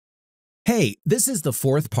Hey, this is the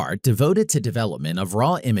fourth part devoted to development of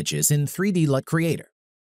raw images in 3D LUT Creator.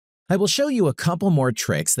 I will show you a couple more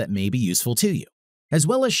tricks that may be useful to you, as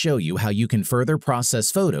well as show you how you can further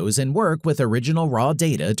process photos and work with original raw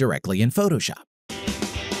data directly in Photoshop.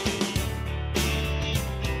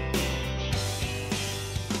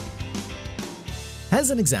 As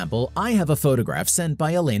an example, I have a photograph sent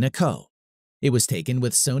by Elena Ko. It was taken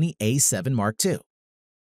with Sony A7 Mark II.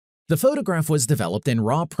 The photograph was developed in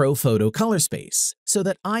RAW ProPhoto color space so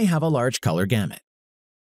that I have a large color gamut.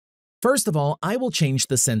 First of all, I will change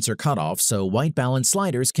the sensor cutoff so white balance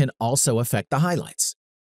sliders can also affect the highlights.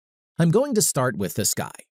 I'm going to start with the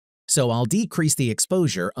sky, so I'll decrease the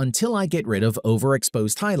exposure until I get rid of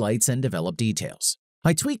overexposed highlights and develop details.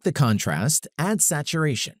 I tweak the contrast, add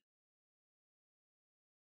saturation,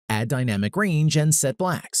 add dynamic range, and set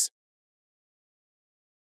blacks.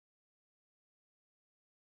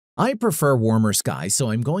 I prefer warmer sky,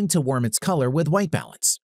 so I'm going to warm its color with white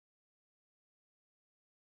balance.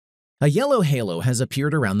 A yellow halo has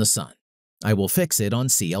appeared around the sun. I will fix it on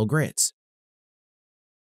CL grids.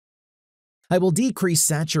 I will decrease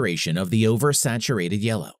saturation of the oversaturated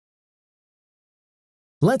yellow.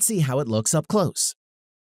 Let's see how it looks up close.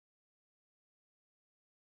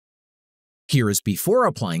 Here is before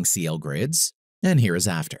applying CL grids, and here is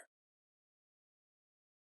after.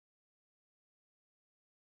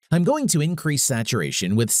 I'm going to increase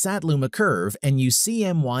saturation with Luma curve and use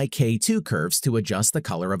CMYK 2 curves to adjust the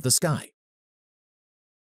color of the sky.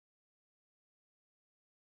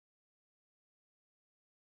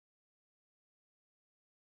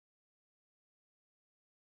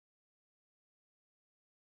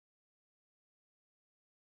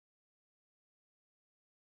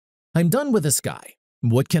 I'm done with the sky.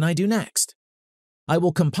 What can I do next? I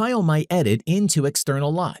will compile my edit into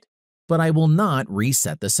external LUT, but I will not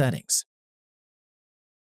reset the settings.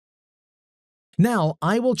 Now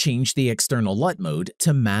I will change the external LUT mode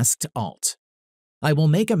to Masked Alt. I will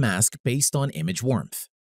make a mask based on image warmth.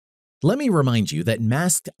 Let me remind you that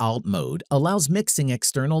Masked Alt mode allows mixing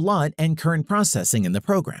external LUT and current processing in the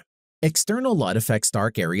program. External LUT affects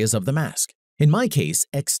dark areas of the mask. In my case,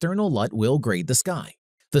 external LUT will grade the sky.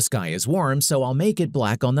 The sky is warm, so I'll make it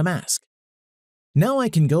black on the mask. Now I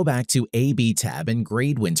can go back to AB tab and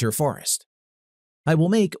grade winter forest. I will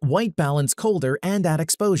make white balance colder and add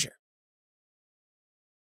exposure.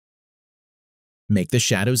 Make the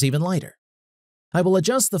shadows even lighter. I will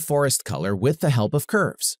adjust the forest color with the help of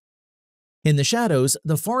curves. In the shadows,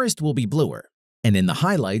 the forest will be bluer, and in the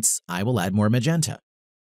highlights, I will add more magenta.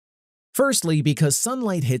 Firstly, because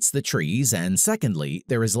sunlight hits the trees, and secondly,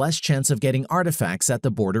 there is less chance of getting artifacts at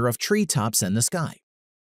the border of treetops and the sky.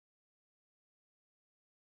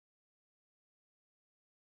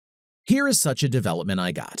 Here is such a development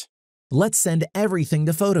I got. Let's send everything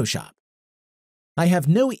to Photoshop. I have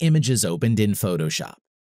no images opened in Photoshop,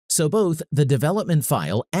 so both the development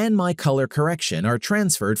file and my color correction are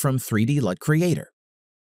transferred from 3D LUT Creator.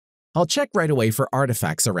 I'll check right away for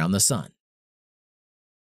artifacts around the sun.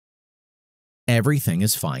 Everything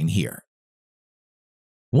is fine here.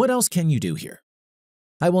 What else can you do here?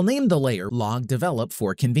 I will name the layer Log Develop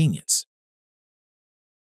for convenience.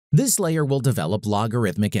 This layer will develop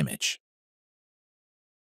logarithmic image.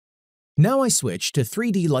 Now I switch to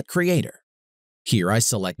 3D LUT Creator. Here I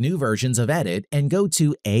select new versions of Edit and go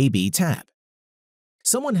to AB tab.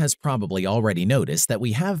 Someone has probably already noticed that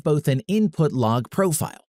we have both an input log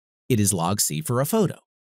profile, it is log C for a photo,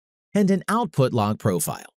 and an output log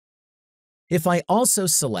profile. If I also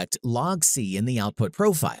select log C in the output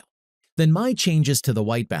profile, then my changes to the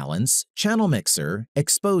white balance, channel mixer,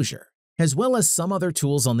 exposure, as well as some other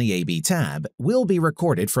tools on the AB tab will be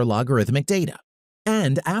recorded for logarithmic data.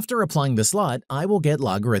 And after applying this LUT, I will get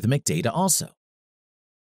logarithmic data also.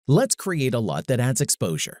 Let's create a LUT that adds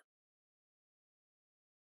exposure.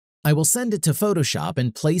 I will send it to Photoshop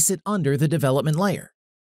and place it under the development layer.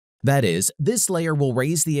 That is, this layer will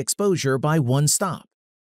raise the exposure by one stop.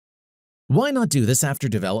 Why not do this after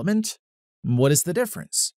development? What is the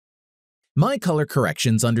difference? My color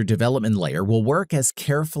corrections under development layer will work as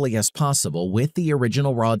carefully as possible with the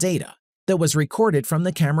original raw data that was recorded from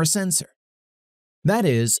the camera sensor. That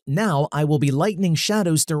is, now I will be lightening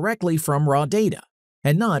shadows directly from raw data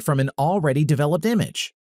and not from an already developed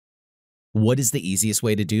image. What is the easiest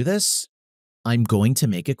way to do this? I'm going to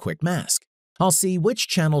make a quick mask. I'll see which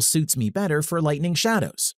channel suits me better for lightening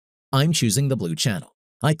shadows. I'm choosing the blue channel.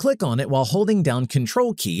 I click on it while holding down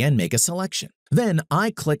Ctrl key and make a selection. Then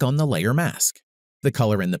I click on the layer mask. The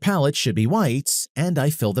color in the palette should be white, and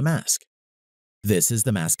I fill the mask. This is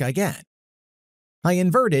the mask I get. I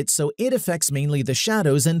invert it so it affects mainly the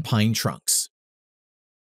shadows and pine trunks.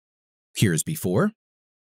 Here's before,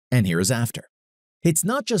 and here's after. It's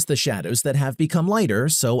not just the shadows that have become lighter,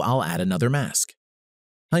 so I'll add another mask.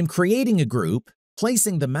 I'm creating a group,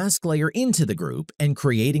 placing the mask layer into the group, and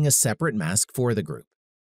creating a separate mask for the group.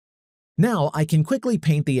 Now I can quickly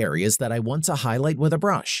paint the areas that I want to highlight with a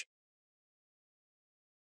brush.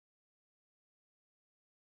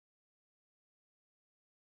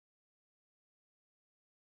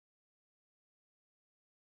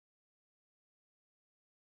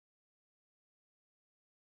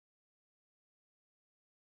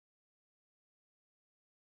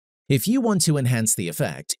 If you want to enhance the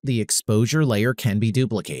effect, the exposure layer can be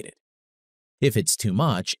duplicated. If it's too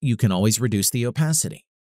much, you can always reduce the opacity.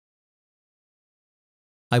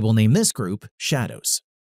 I will name this group Shadows.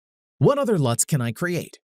 What other LUTs can I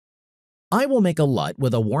create? I will make a LUT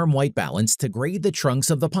with a warm white balance to grade the trunks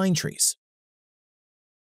of the pine trees.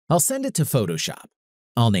 I'll send it to Photoshop.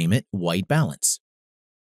 I'll name it White Balance.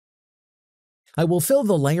 I will fill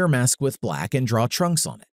the layer mask with black and draw trunks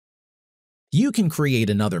on it. You can create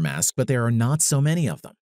another mask, but there are not so many of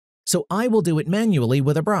them, so I will do it manually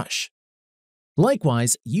with a brush.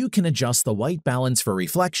 Likewise, you can adjust the white balance for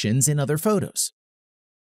reflections in other photos.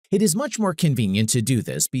 It is much more convenient to do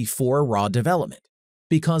this before RAW development,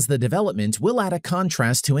 because the development will add a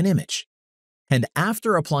contrast to an image. And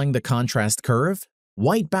after applying the contrast curve,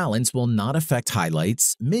 white balance will not affect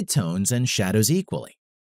highlights, midtones, and shadows equally.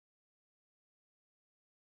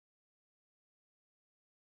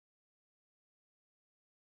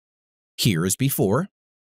 Here is before,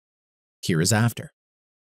 here is after.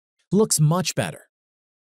 Looks much better.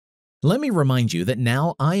 Let me remind you that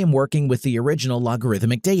now I am working with the original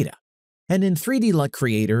logarithmic data, and in 3D LUT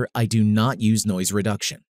Creator, I do not use noise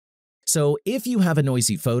reduction. So if you have a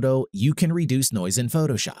noisy photo, you can reduce noise in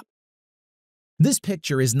Photoshop. This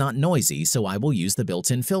picture is not noisy, so I will use the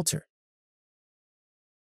built-in filter.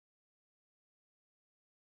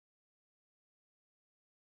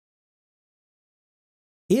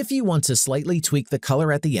 If you want to slightly tweak the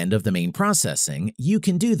color at the end of the main processing, you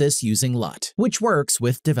can do this using LUT, which works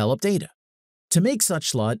with developed data. To make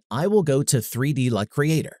such LUT, I will go to 3D LUT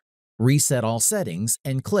Creator, reset all settings,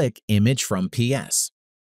 and click Image from PS.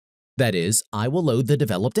 That is, I will load the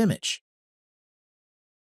developed image.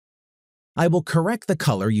 I will correct the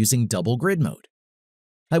color using double grid mode.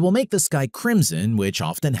 I will make the sky crimson, which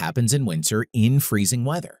often happens in winter in freezing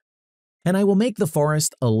weather. And I will make the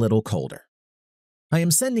forest a little colder. I am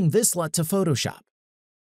sending this LUT to Photoshop.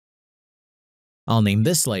 I'll name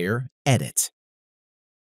this layer Edit.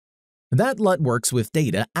 That LUT works with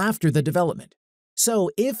data after the development. So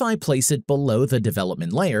if I place it below the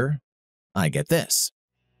development layer, I get this.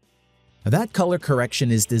 That color correction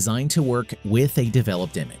is designed to work with a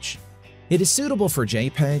developed image. It is suitable for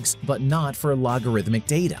JPEGs, but not for logarithmic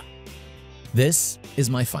data. This is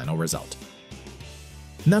my final result.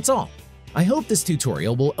 And that's all. I hope this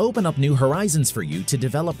tutorial will open up new horizons for you to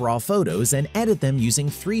develop RAW photos and edit them using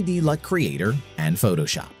 3D LUT Creator and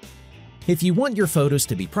Photoshop. If you want your photos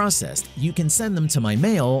to be processed, you can send them to my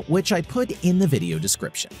mail, which I put in the video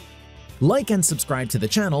description. Like and subscribe to the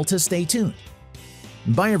channel to stay tuned.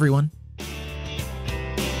 Bye everyone.